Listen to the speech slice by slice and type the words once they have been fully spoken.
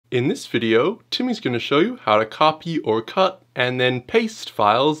In this video, Timmy's going to show you how to copy or cut and then paste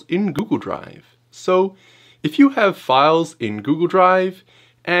files in Google Drive. So if you have files in Google Drive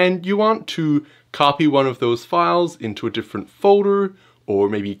and you want to copy one of those files into a different folder, or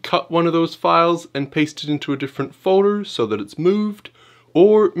maybe cut one of those files and paste it into a different folder so that it's moved,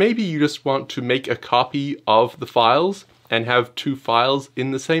 or maybe you just want to make a copy of the files and have two files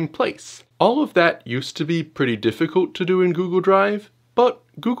in the same place. All of that used to be pretty difficult to do in Google Drive, but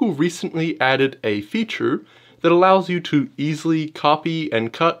Google recently added a feature that allows you to easily copy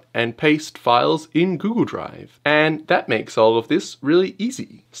and cut and paste files in Google Drive. And that makes all of this really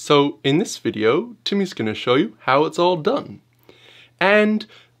easy. So in this video, Timmy's going to show you how it's all done. And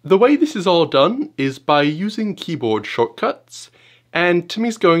the way this is all done is by using keyboard shortcuts. And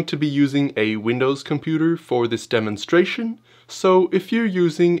Timmy's going to be using a Windows computer for this demonstration. So if you're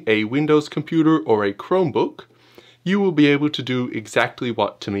using a Windows computer or a Chromebook, you will be able to do exactly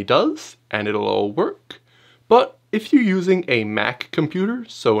what Timmy does, and it'll all work. But if you're using a Mac computer,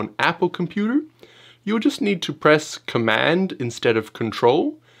 so an Apple computer, you'll just need to press Command instead of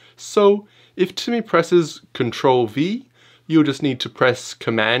Control. So if Timmy presses Ctrl V, you'll just need to press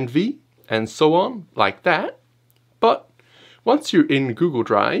Command V, and so on, like that. But once you're in Google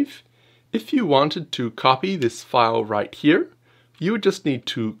Drive, if you wanted to copy this file right here, you would just need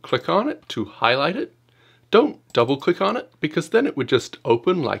to click on it to highlight it. Don't double click on it, because then it would just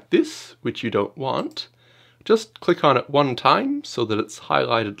open like this, which you don't want. Just click on it one time so that it's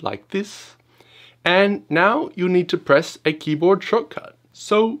highlighted like this. And now you need to press a keyboard shortcut.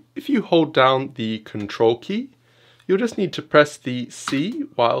 So if you hold down the Control key, you'll just need to press the C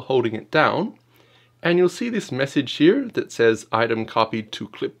while holding it down. And you'll see this message here that says item copied to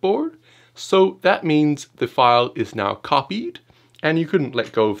clipboard. So that means the file is now copied and you couldn't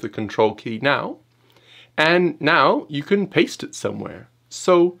let go of the Control key now. And now you can paste it somewhere.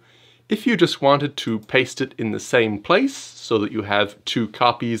 So if you just wanted to paste it in the same place so that you have two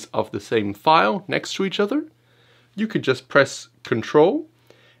copies of the same file next to each other, you could just press Control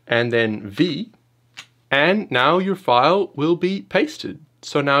and then V, and now your file will be pasted.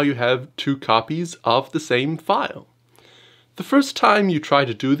 So now you have two copies of the same file. The first time you try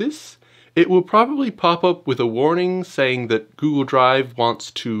to do this, it will probably pop up with a warning saying that Google Drive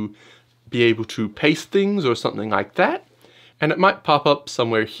wants to be able to paste things or something like that, and it might pop up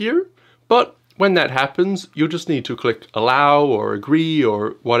somewhere here, but when that happens, you'll just need to click Allow or Agree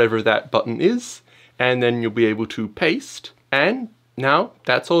or whatever that button is, and then you'll be able to paste, and now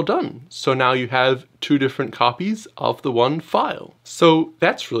that's all done. So now you have two different copies of the one file. So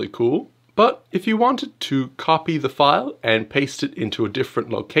that's really cool. But if you wanted to copy the file and paste it into a different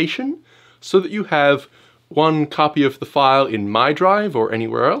location so that you have one copy of the file in My Drive or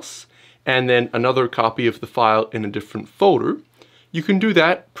anywhere else, and then another copy of the file in a different folder, you can do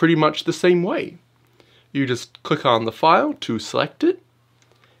that pretty much the same way. You just click on the file to select it,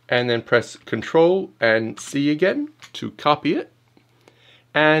 and then press Ctrl and C again to copy it.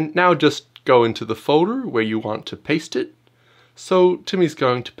 And now just go into the folder where you want to paste it. So Timmy's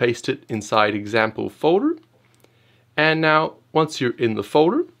going to paste it inside example folder. And now once you're in the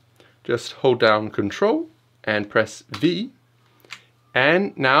folder, just hold down Ctrl and press V.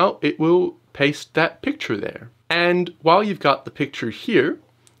 And now it will paste that picture there. And while you've got the picture here,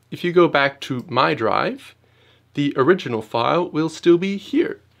 if you go back to My Drive, the original file will still be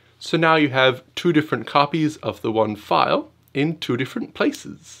here. So now you have two different copies of the one file in two different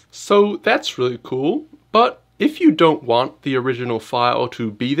places. So that's really cool. But if you don't want the original file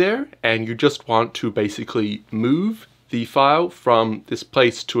to be there and you just want to basically move the file from this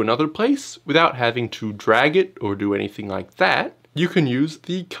place to another place without having to drag it or do anything like that, you can use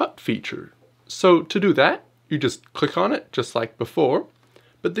the cut feature. So to do that, you just click on it just like before,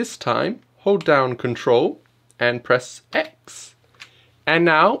 but this time hold down Control and press X. And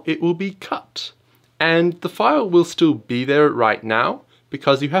now it will be cut. And the file will still be there right now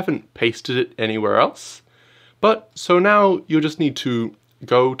because you haven't pasted it anywhere else. But so now you'll just need to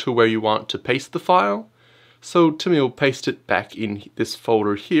go to where you want to paste the file. So Timmy will paste it back in this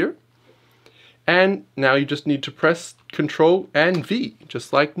folder here. And now you just need to press Ctrl and V,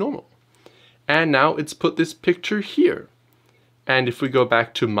 just like normal. And now it's put this picture here. And if we go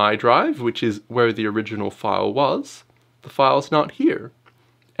back to My Drive, which is where the original file was, the file's not here.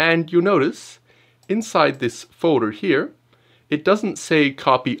 And you'll notice, inside this folder here, it doesn't say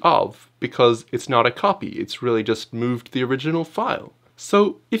copy of, because it's not a copy, it's really just moved the original file.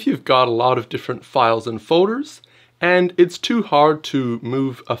 So if you've got a lot of different files and folders, and it's too hard to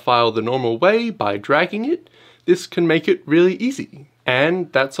move a file the normal way by dragging it, this can make it really easy.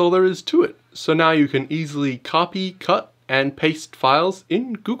 And that's all there is to it. So now you can easily copy, cut, and paste files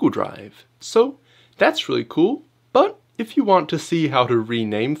in Google Drive. So that's really cool, but if you want to see how to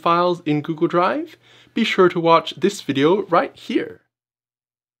rename files in Google Drive, be sure to watch this video right here.